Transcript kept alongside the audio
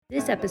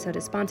This episode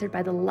is sponsored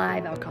by the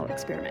Live Alcohol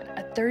Experiment,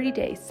 a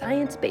 30-day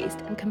science-based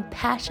and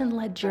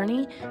compassion-led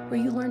journey where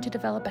you learn to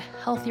develop a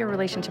healthier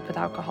relationship with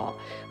alcohol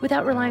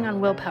without relying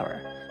on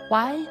willpower.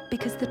 Why?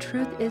 Because the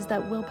truth is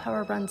that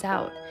willpower runs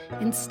out.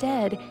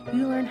 Instead,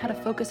 you learn how to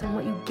focus on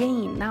what you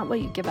gain, not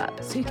what you give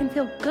up, so you can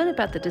feel good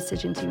about the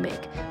decisions you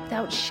make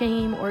without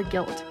shame or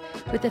guilt.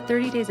 With the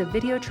 30 days of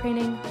video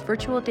training,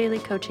 virtual daily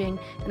coaching,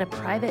 and a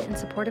private and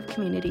supportive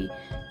community,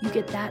 you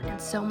get that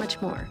and so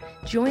much more.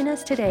 Join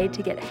us today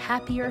to get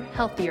happier,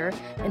 healthier,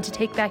 and to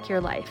take back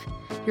your life.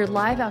 Your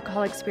Live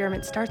Alcohol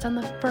Experiment starts on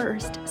the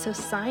 1st, so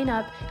sign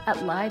up at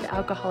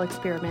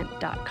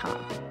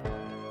livealcoholexperiment.com.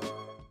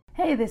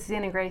 Hey, this is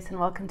Annie Grace, and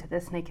welcome to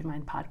this Naked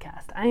Mind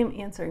podcast. I am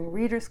answering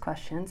readers'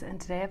 questions, and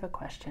today I have a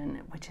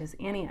question, which is,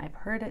 Annie, I've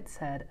heard it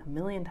said a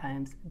million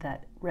times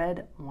that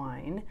red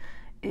wine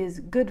is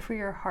good for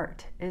your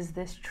heart. Is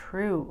this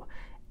true?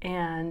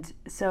 And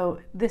so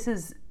this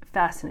is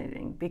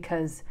fascinating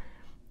because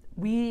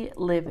we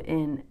live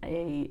in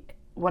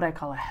what I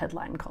call a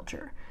headline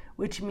culture,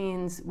 which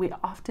means we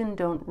often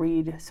don't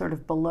read sort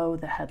of below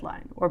the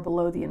headline or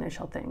below the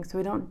initial thing. So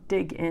we don't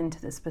dig into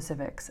the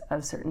specifics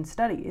of certain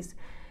studies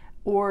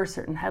or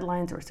certain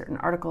headlines or certain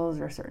articles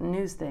or certain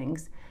news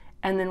things,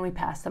 and then we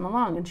pass them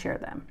along and share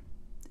them.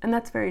 And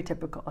that's very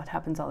typical. It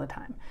happens all the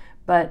time.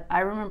 But I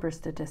remember a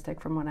statistic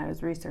from when I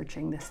was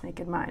researching This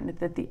Naked Mind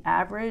that the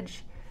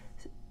average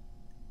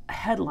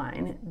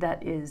headline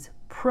that is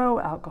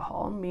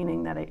pro-alcohol,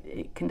 meaning that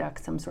it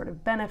conducts some sort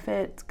of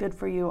benefit, it's good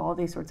for you, all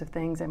these sorts of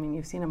things. I mean,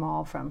 you've seen them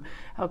all, from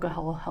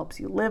alcohol helps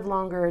you live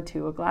longer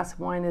to a glass of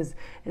wine is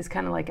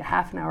kind of like a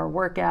half an hour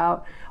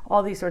workout,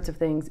 all these sorts of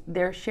things.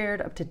 They're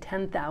shared up to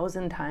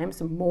 10,000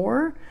 times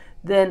more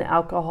than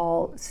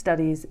alcohol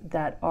studies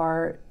that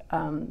are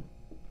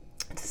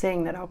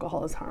saying that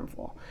alcohol is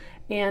harmful.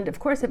 And of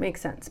course it makes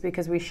sense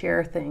because we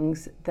share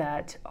things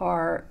that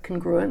are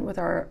congruent with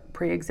our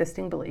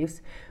pre-existing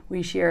beliefs.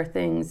 We share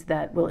things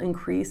that will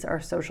increase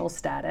our social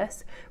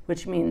status,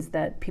 which means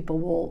that people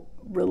will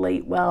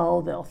relate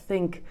well, they'll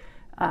think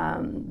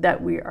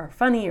that we are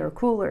funny or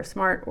cool or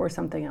smart or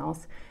something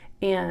else.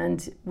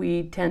 And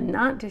we tend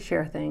not to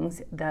share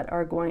things that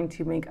are going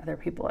to make other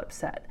people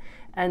upset.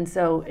 And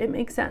so it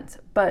makes sense.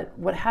 But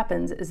what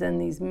happens is then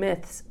these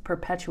myths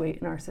perpetuate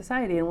in our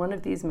society. And one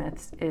of these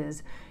myths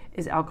is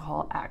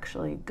alcohol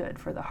actually good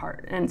for the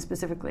heart? And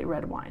specifically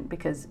red wine,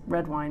 because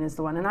red wine is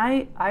the one. And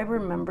I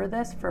remember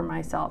this for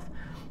myself.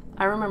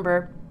 I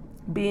remember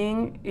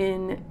being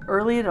in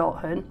early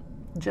adulthood,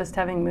 just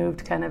having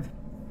moved kind of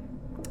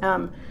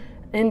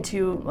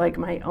into like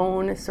my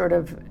own sort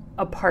of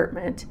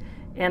apartment.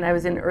 And I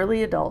was in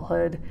early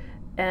adulthood,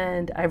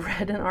 and I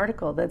read an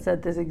article that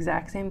said this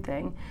exact same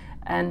thing.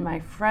 And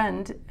my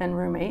friend and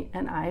roommate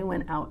and I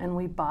went out and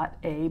we bought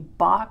a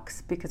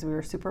box, because we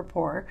were super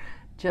poor,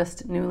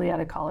 just newly out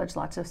of college,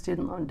 lots of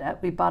student loan debt.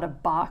 We bought a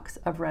box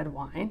of red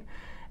wine,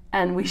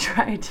 and we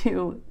tried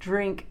to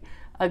drink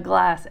a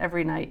glass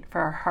every night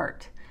for our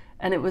heart.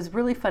 And it was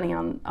really funny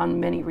on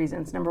many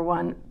reasons. Number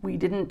one, we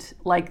didn't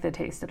like the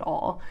taste at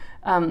all.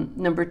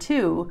 Number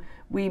two,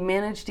 we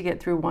managed to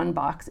get through one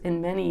box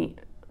in many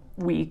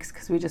weeks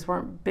because we just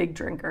weren't big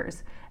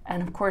drinkers.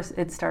 And of course,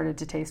 it started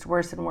to taste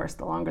worse and worse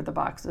the longer the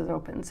box was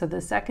open. So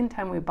the second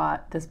time we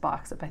bought this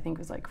box of, I think it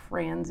was like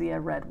Franzia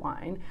red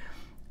wine,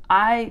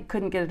 I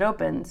couldn't get it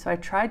open. So I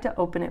tried to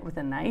open it with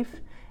a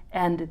knife,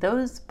 and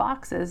those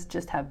boxes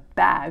just have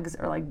bags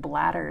or like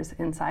bladders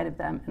inside of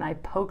them. And I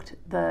poked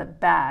the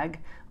bag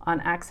on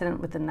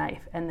accident with a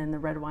knife, and then the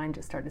red wine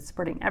just started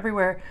spurting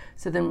everywhere.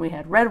 So then we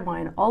had red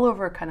wine all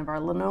over kind of our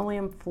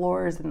linoleum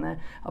floors in the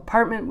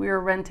apartment we were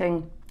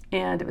renting,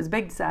 and it was a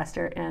big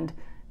disaster. And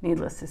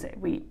needless to say,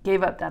 we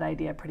gave up that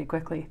idea pretty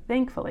quickly,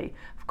 thankfully.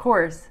 Of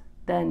course,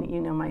 then you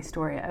know my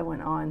story. I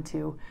went on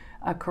to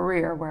a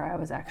career where I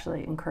was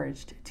actually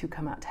encouraged to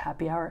come out to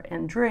happy hour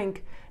and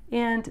drink,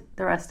 and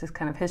the rest is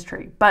kind of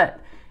history. But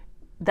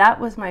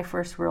that was my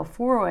first real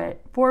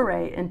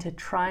foray into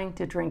trying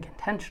to drink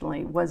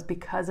intentionally, was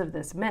because of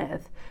this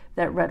myth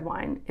that red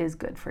wine is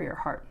good for your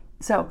heart.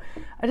 So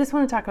I just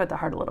want to talk about the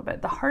heart a little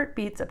bit. The heart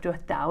beats up to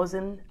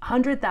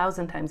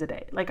 100,000 times a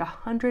day, like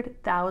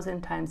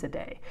 100,000 times a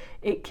day.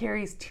 It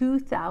carries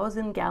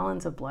 2,000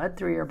 gallons of blood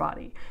through your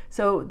body.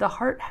 So the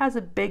heart has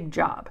a big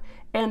job,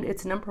 and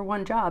its number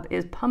one job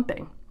is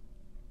pumping.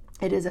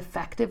 It is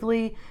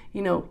effectively,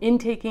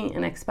 intaking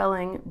and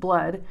expelling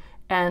blood.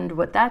 And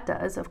what that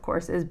does, of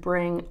course, is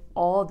bring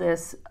all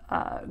this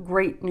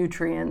great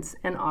nutrients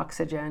and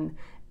oxygen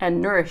and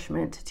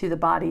nourishment to the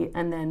body,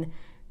 and then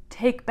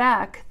take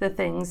back the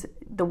things,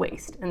 the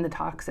waste and the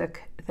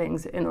toxic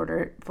things, in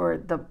order for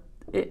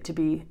it to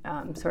be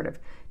sort of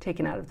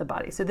taken out of the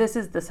body. So this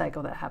is the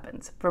cycle that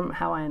happens from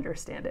how I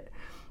understand it.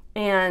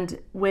 And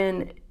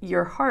when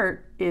your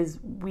heart is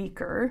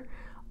weaker,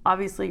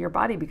 obviously your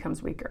body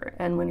becomes weaker.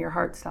 And when your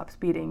heart stops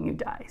beating, you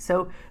die.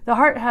 So the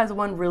heart has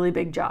one really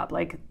big job.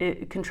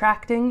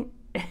 Contracting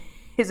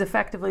is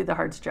effectively the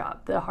heart's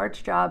job. The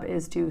heart's job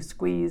is to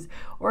squeeze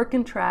or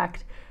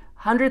contract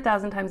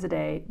 100,000 times a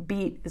day.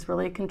 Beat is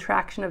really a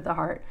contraction of the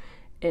heart.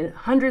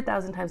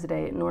 100,000 times a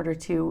day in order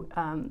to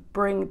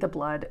bring the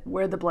blood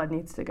where the blood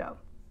needs to go.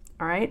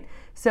 All right.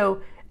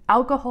 So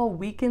alcohol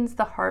weakens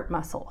the heart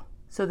muscle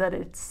so that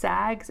it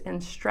sags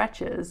and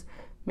stretches,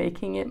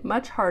 making it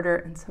much harder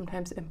and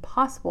sometimes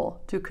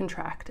impossible to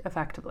contract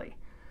effectively.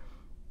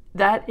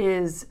 That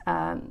is,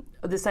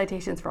 the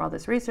citations for all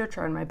this research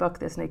are in my book,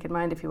 This Naked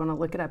Mind, if you want to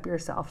look it up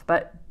yourself.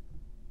 But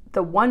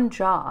the one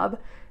job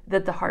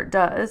that the heart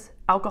does,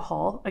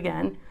 alcohol,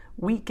 again,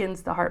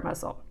 weakens the heart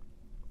muscle.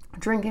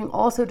 Drinking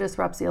also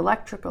disrupts the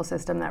electrical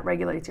system that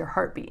regulates your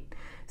heartbeat.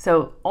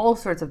 So all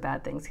sorts of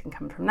bad things can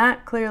come from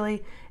that,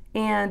 clearly,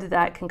 and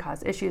that can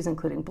cause issues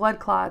including blood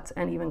clots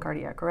and even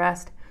cardiac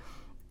arrest.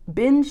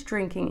 Binge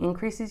drinking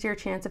increases your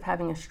chance of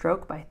having a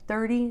stroke by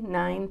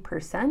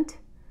 39%.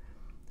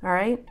 All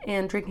right,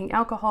 and drinking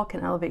alcohol can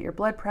elevate your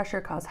blood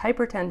pressure, cause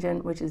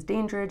hypertension, which is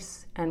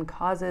dangerous and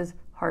causes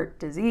heart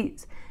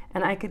disease.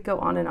 And I could go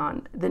on and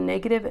on. The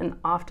negative and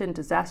often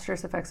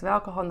disastrous effects of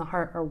alcohol on the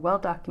heart are well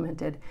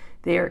documented.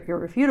 They are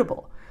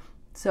irrefutable.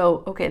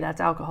 So, okay,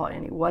 that's alcohol,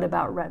 Annie. What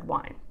about red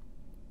wine?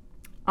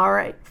 All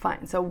right,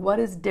 fine. So what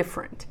is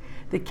different?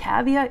 The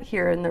caveat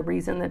here, and the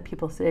reason that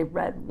people say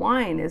red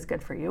wine is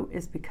good for you,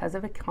 is because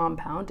of a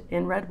compound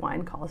in red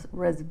wine called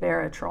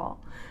resveratrol.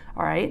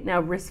 All right,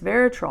 now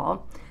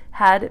resveratrol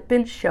had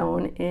been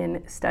shown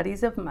in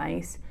studies of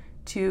mice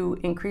to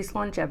increase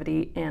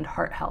longevity and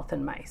heart health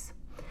in mice.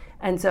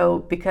 And so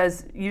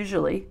because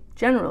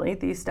generally,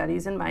 these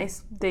studies in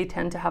mice, they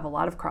tend to have a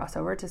lot of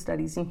crossover to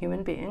studies in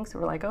human beings. So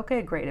we're like,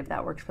 okay, great. If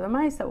that works for the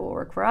mice, that will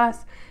work for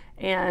us.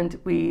 And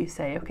we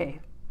say, okay,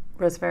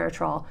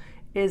 resveratrol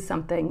is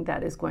something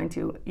that is going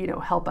to,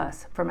 help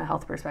us from a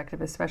health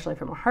perspective, especially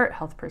from a heart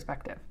health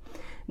perspective.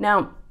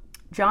 Now,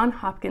 Johns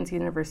Hopkins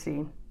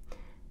University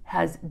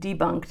has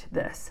debunked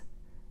this,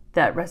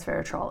 that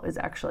resveratrol is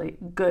actually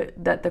good,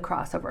 that the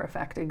crossover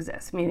effect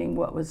exists, meaning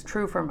what was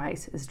true for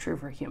mice is true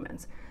for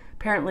humans.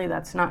 Apparently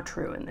that's not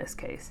true in this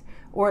case,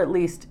 or at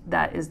least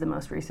that is the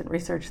most recent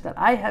research that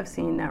I have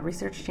seen. Now,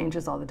 research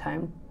changes all the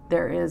time.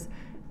 There is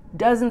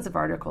dozens of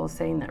articles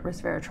saying that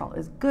resveratrol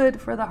is good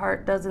for the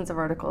heart, dozens of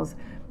articles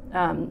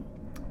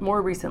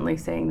more recently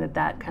saying that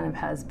that kind of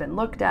has been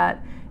looked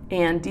at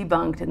and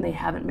debunked, and they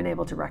haven't been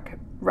able to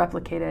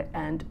replicate it.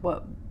 And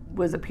what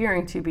was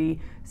appearing to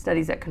be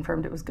studies that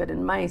confirmed it was good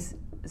in mice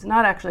is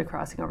not actually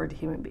crossing over to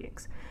human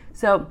beings.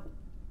 So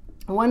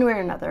one way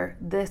or another,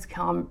 this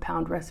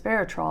compound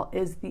resveratrol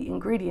is the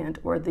ingredient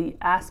or the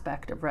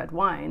aspect of red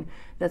wine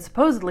that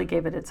supposedly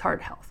gave it its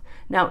heart health.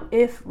 Now,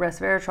 if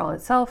resveratrol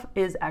itself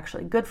is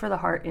actually good for the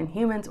heart in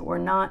humans or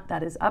not,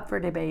 that is up for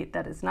debate.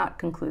 That is not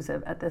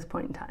conclusive at this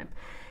point in time.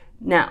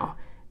 Now,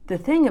 the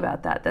thing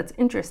about that that's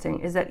interesting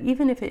is that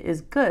even if it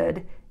is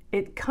good,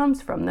 it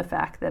comes from the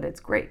fact that it's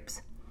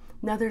grapes.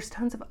 Now, there's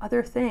tons of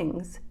other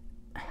things,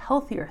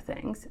 healthier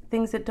things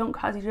that don't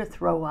cause you to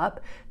throw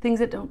up, things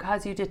that don't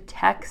cause you to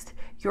text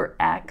your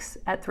ex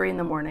at 3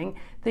 a.m,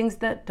 things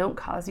that don't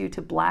cause you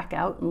to black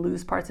out and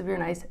lose parts of your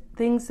night,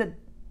 things that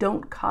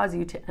don't cause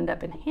you to end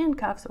up in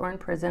handcuffs or in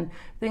prison,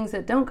 things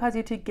that don't cause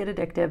you to get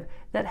addictive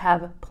that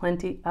have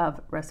plenty of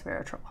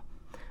resveratrol.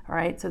 All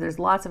right, so there's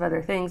lots of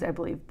other things. I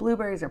believe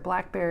blueberries or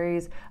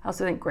blackberries. I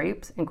also think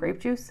grapes and grape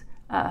juice,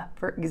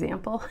 for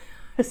example,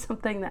 is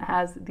something that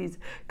has these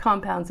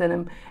compounds in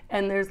them.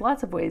 And there's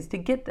lots of ways to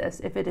get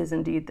this if it is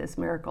indeed this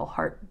miracle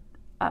heart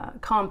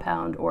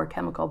compound or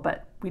chemical,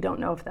 but we don't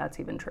know if that's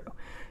even true.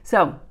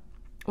 So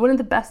one of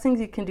the best things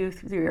you can do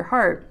through your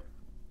heart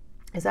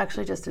is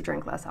actually just to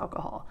drink less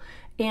alcohol.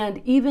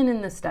 And even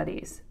in the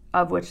studies,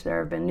 of which there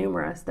have been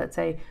numerous, that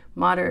say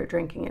moderate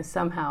drinking is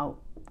somehow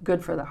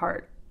good for the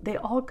heart, they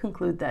all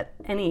conclude that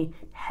any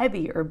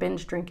heavy or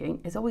binge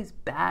drinking is always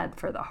bad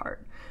for the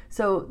heart.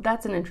 So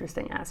that's an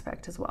interesting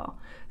aspect as well.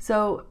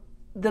 So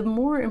the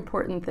more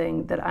important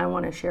thing that I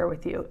want to share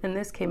with you, and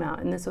this came out,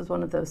 and this was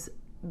one of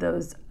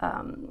those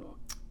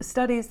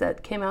studies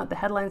that came out, the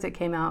headlines that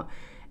came out,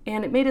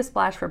 and it made a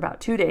splash for about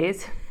 2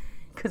 days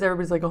because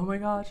everybody's like, oh my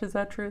gosh, is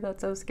that true?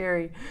 That's so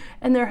scary.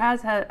 And there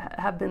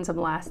have been some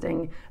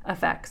lasting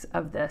effects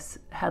of this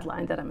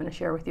headline that I'm going to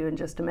share with you in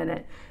just a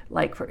minute.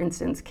 Like, for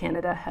instance,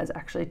 Canada has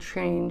actually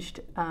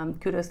changed,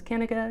 kudos to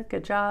Canada,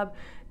 good job.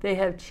 They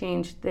have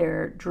changed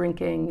their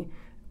drinking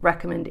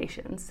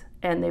recommendations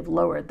and they've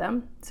lowered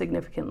them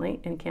significantly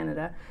in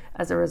Canada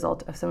as a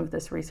result of some of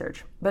this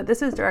research. But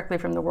this is directly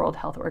from the World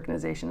Health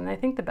Organization. And I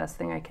think the best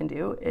thing I can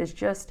do is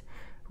just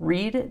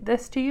read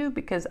this to you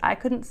because I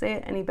couldn't say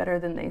it any better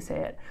than they say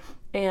it.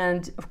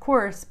 And of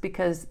course,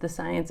 because the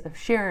science of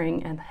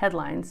sharing and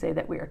headlines say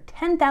that we are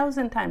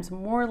 10,000 times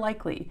more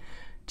likely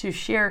to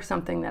share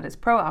something that is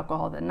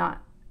pro-alcohol than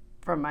not,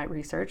 from my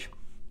research.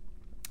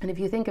 And if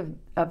you think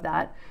of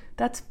that,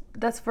 that's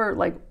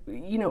for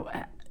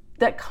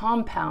that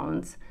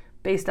compounds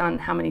based on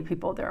how many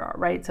people there are,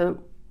 right?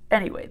 So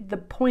anyway, the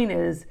point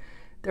is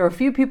there are a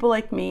few people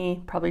like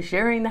me probably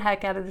sharing the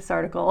heck out of this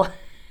article.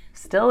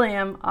 Still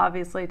am,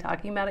 obviously,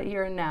 talking about it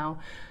here and now,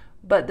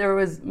 but there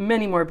was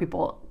many more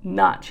people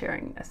not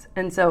sharing this.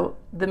 And so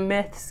the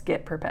myths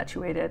get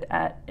perpetuated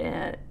at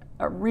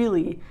a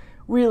really,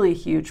 really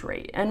huge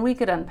rate. And we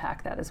could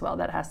unpack that as well.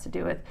 That has to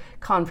do with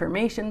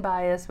confirmation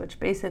bias, which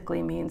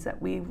basically means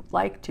that we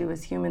like to,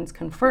 as humans,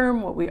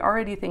 confirm what we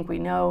already think we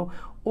know,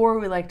 or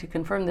we like to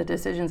confirm the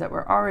decisions that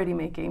we're already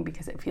making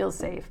because it feels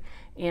safe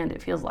and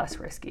it feels less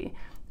risky.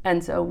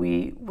 And so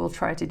we will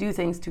try to do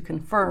things to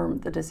confirm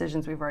the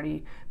decisions we've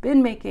already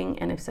been making.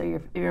 And if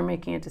you're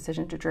making a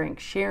decision to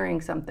drink,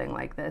 sharing something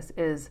like this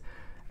is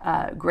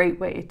a great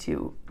way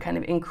to kind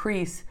of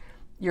increase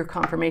your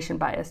confirmation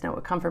bias. Now,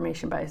 what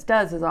confirmation bias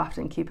does is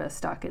often keep us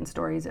stuck in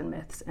stories and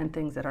myths and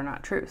things that are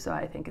not true. So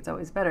I think it's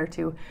always better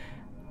to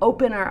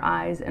open our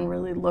eyes and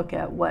really look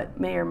at what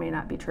may or may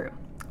not be true.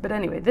 But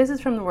anyway, this is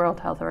from the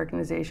World Health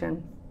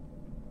Organization.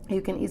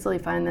 You can easily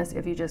find this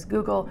if you just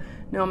Google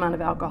 "no amount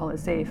of alcohol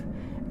is safe."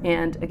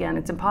 And again,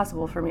 it's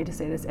impossible for me to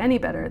say this any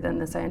better than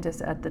the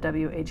scientists at the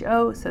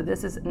WHO. So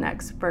this is an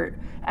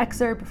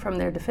excerpt from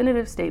their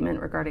definitive statement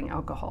regarding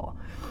alcohol.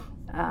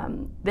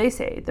 They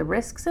say the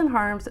risks and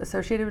harms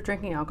associated with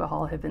drinking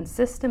alcohol have been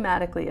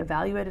systematically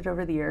evaluated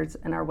over the years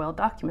and are well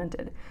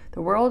documented.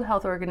 The World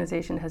Health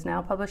Organization has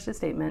now published a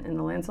statement in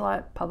the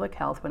Lancet Public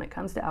Health when it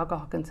comes to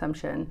alcohol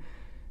consumption.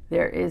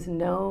 There is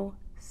no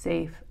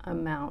safe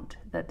amount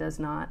that does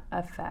not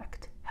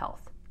affect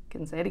health. I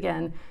can say it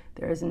again.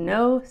 There is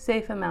no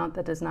safe amount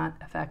that does not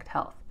affect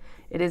health.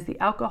 It is the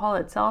alcohol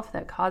itself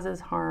that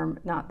causes harm,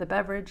 not the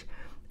beverage.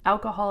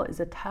 Alcohol is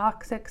a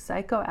toxic,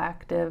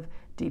 psychoactive,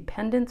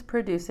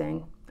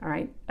 dependence-producing,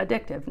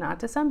 addictive, not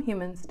to some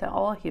humans, to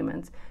all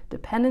humans,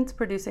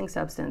 dependence-producing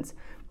substance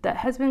that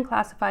has been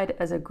classified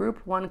as a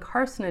Group 1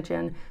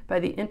 carcinogen by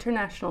the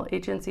International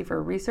Agency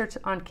for Research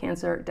on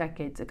Cancer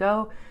decades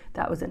ago.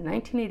 That was in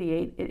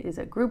 1988. It is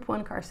a Group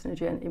 1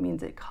 carcinogen. It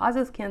means it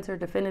causes cancer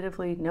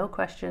definitively, no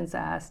questions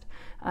asked.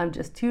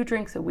 Just 2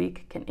 drinks a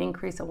week can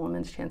increase a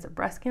woman's chance of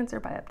breast cancer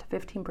by up to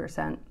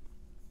 15%.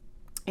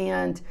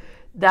 And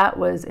that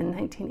was in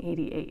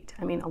 1988.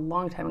 A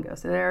long time ago.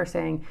 So they're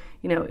saying,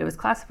 it was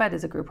classified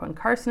as a Group 1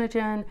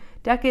 carcinogen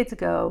decades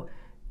ago.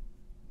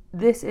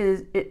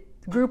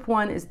 Group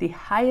 1 is the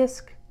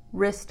highest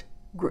risk,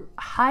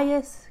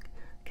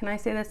 can I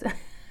say this?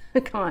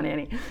 Come on,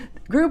 Annie.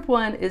 Group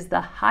 1 is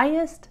the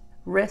highest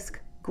risk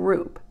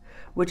group,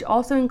 which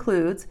also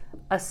includes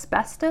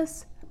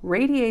asbestos,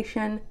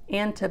 radiation,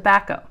 and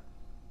tobacco.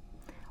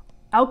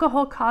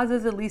 Alcohol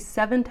causes at least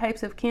 7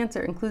 types of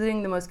cancer,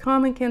 including the most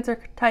common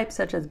cancer types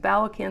such as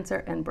bowel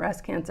cancer and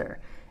breast cancer.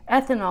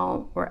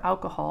 Ethanol, or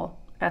alcohol,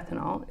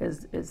 ethanol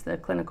is the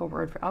clinical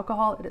word for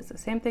alcohol. It is the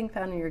same thing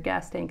found in your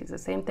gas tank. It's the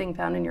same thing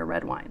found in your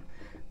red wine.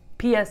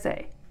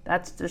 PSA,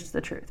 that's just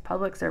the truth.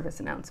 Public service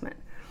announcement.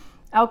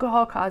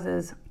 Alcohol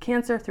causes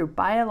cancer through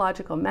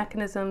biological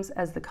mechanisms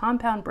as the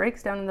compound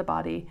breaks down in the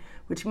body,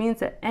 which means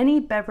that any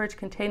beverage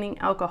containing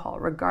alcohol,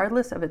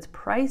 regardless of its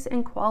price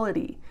and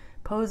quality,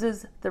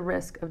 poses the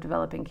risk of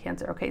developing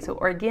cancer. Okay, so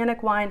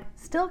organic wine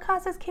still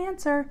causes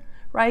cancer,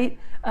 right?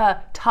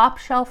 Top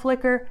shelf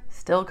liquor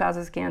still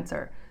causes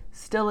cancer,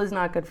 still is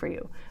not good for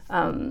you.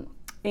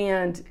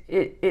 And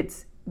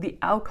it's the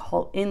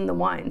alcohol in the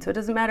wine. So it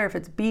doesn't matter if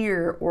it's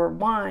beer or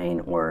wine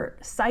or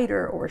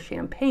cider or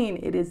champagne,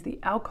 it is the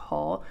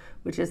alcohol,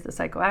 which is the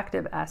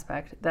psychoactive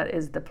aspect, that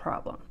is the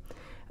problem.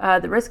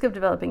 The risk of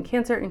developing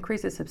cancer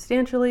increases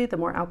substantially the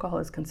more alcohol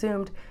is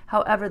consumed.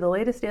 However, the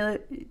latest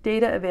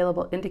data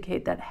available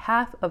indicate that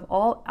half of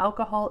all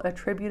alcohol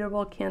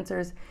attributable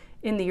cancers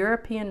in the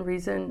European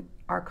region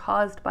are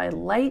caused by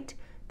light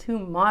to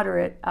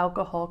moderate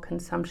alcohol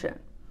consumption.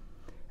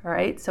 All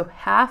right, so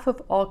half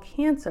of all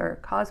cancer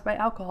caused by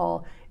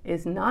alcohol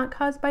is not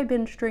caused by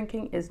binge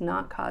drinking, is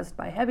not caused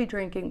by heavy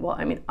drinking. Well,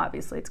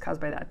 obviously it's caused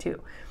by that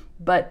too,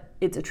 but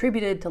it's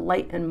attributed to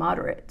light and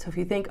moderate. So if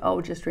you think,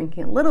 just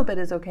drinking a little bit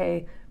is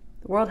okay,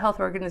 the World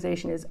Health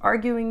Organization is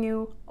arguing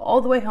you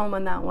all the way home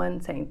on that one,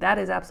 saying that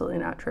is absolutely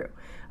not true.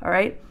 All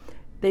right.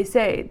 They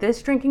say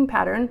this drinking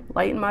pattern,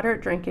 light and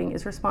moderate drinking,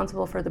 is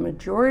responsible for the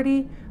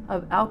majority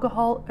of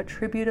alcohol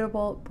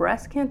attributable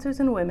breast cancers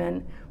in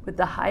women, with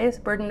the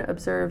highest burden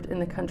observed in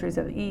the countries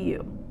of the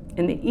EU.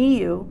 In the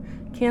EU,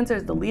 cancer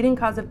is the leading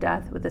cause of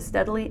death, with a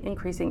steadily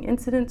increasing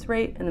incidence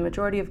rate, and the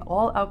majority of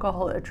all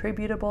alcohol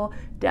attributable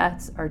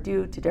deaths are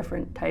due to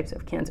different types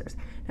of cancers.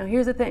 Now,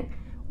 here's the thing.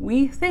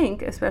 We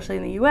think, especially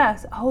in the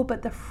US,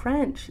 but the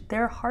French,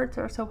 their hearts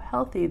are so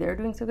healthy, they're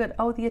doing so good.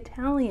 The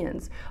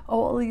Italians,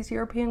 all these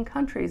European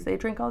countries, they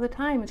drink all the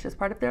time. It's just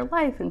part of their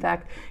life. In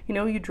fact,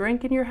 you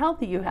drink and you're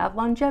healthy, you have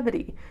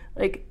longevity.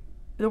 Like,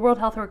 the World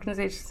Health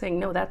Organization is saying,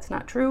 no, that's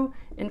not true.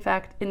 In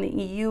fact, in the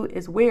EU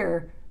is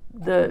where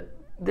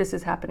this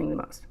is happening the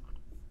most.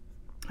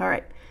 All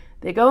right.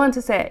 They go on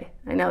to say,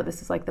 I know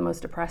this is like the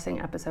most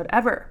depressing episode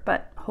ever,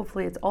 but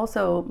hopefully it's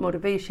also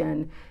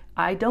motivation.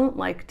 I don't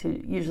like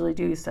to usually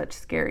do such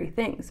scary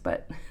things,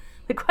 but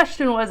the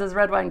question was, is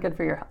red wine good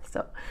for your health?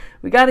 So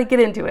we got to get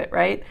into it,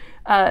 right?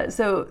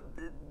 So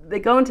they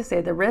go on to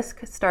say the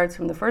risk starts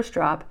from the first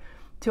drop.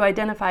 To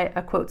identify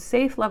a, quote,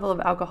 safe level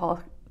of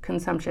alcohol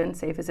consumption,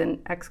 safe is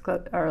in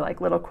or like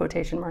little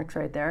quotation marks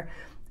right there,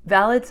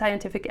 valid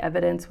scientific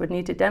evidence would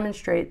need to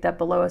demonstrate that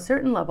below a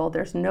certain level,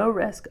 there's no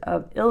risk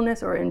of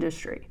illness or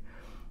injury.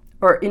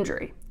 or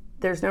injury.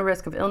 There's no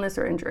risk of illness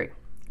or injury.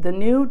 The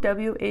new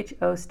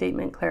WHO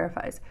statement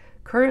clarifies,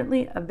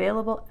 currently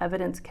available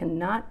evidence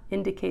cannot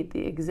indicate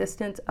the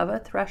existence of a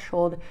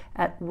threshold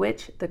at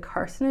which the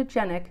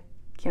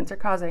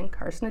cancer-causing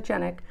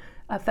carcinogenic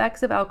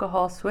effects of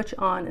alcohol switch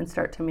on and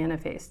start to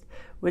manifest,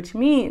 which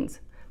means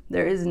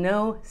there is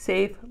no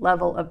safe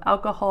level of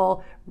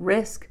alcohol.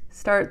 Risk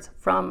starts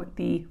from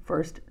the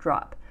first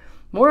drop.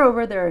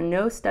 Moreover, there are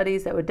no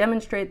studies that would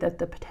demonstrate that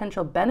the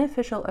potential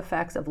beneficial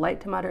effects of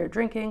light to moderate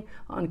drinking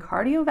on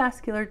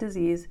cardiovascular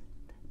disease,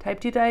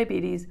 type 2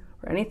 diabetes,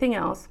 or anything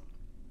else,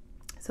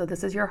 so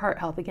this is your heart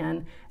health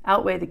again,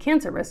 outweigh the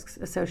cancer risks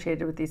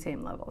associated with these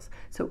same levels.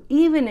 So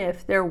even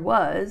if there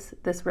was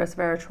this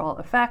resveratrol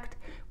effect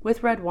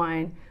with red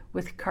wine,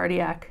 with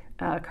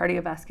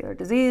cardiovascular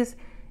disease,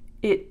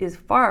 it is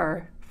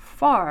far,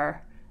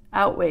 far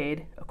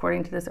outweighed,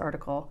 according to this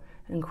article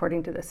and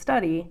according to this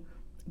study,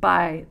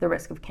 by the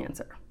risk of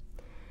cancer.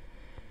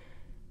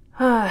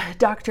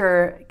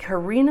 Dr.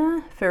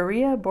 Karina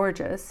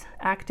Faria-Borges,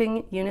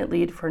 acting unit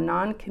lead for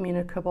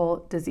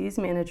non-communicable disease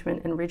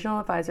management and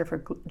regional advisor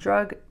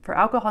for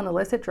alcohol and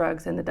illicit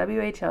drugs in the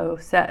WHO,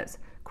 says,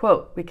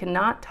 quote, "We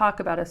cannot talk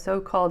about a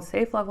so-called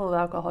safe level of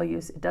alcohol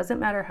use. It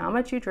doesn't matter how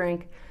much you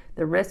drink.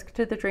 The risk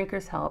to the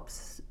drinker's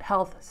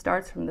health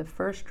starts from the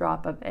first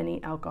drop of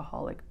any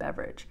alcoholic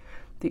beverage.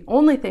 The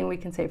only thing we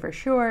can say for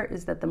sure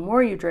is that the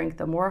more you drink,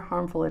 the more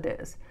harmful it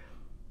is."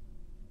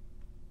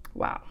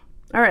 Wow.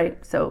 All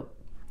right, so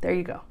there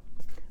you go.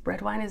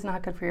 Red wine is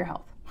not good for your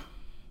health.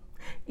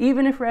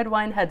 Even if red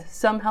wine had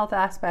some health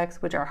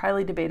aspects, which are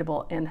highly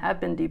debatable and have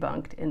been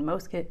debunked in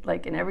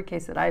in every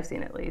case that I've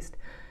seen at least,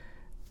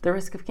 the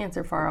risk of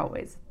cancer far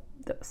outweighs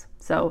those.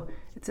 So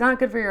it's not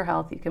good for your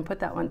health. You can put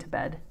that one to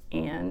bed.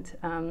 And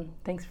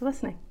thanks for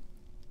listening.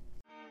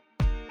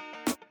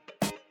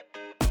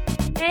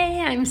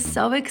 Hey, I'm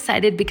so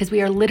excited because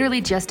we are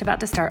literally just about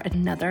to start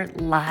another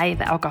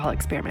live alcohol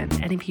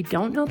experiment. And if you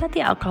don't know about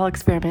the alcohol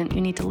experiment, you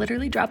need to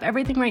literally drop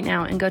everything right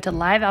now and go to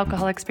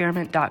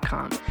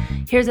livealcoholexperiment.com.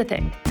 Here's the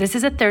thing. This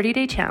is a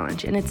 30-day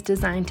challenge, and it's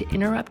designed to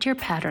interrupt your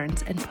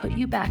patterns and put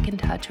you back in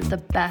touch with the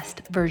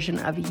best version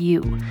of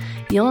you.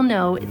 You'll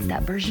know it's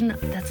that version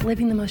that's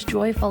living the most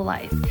joyful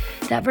life,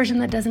 that version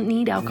that doesn't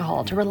need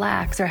alcohol to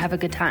relax or have a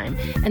good time,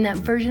 and that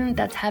version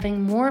that's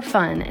having more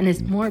fun and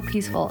is more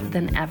peaceful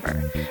than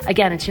ever.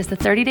 Again, it's just a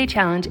 30-day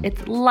challenge.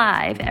 It's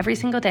live every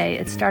single day.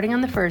 It's starting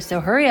on the 1st, so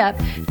hurry up.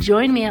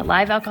 Join me at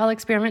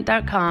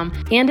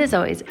livealcoholexperiment.com. And as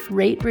always,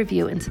 rate,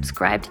 review, and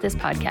subscribe to this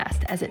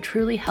podcast as it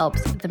truly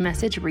helps the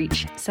message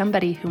reach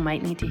somebody who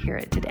might need to hear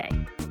it today.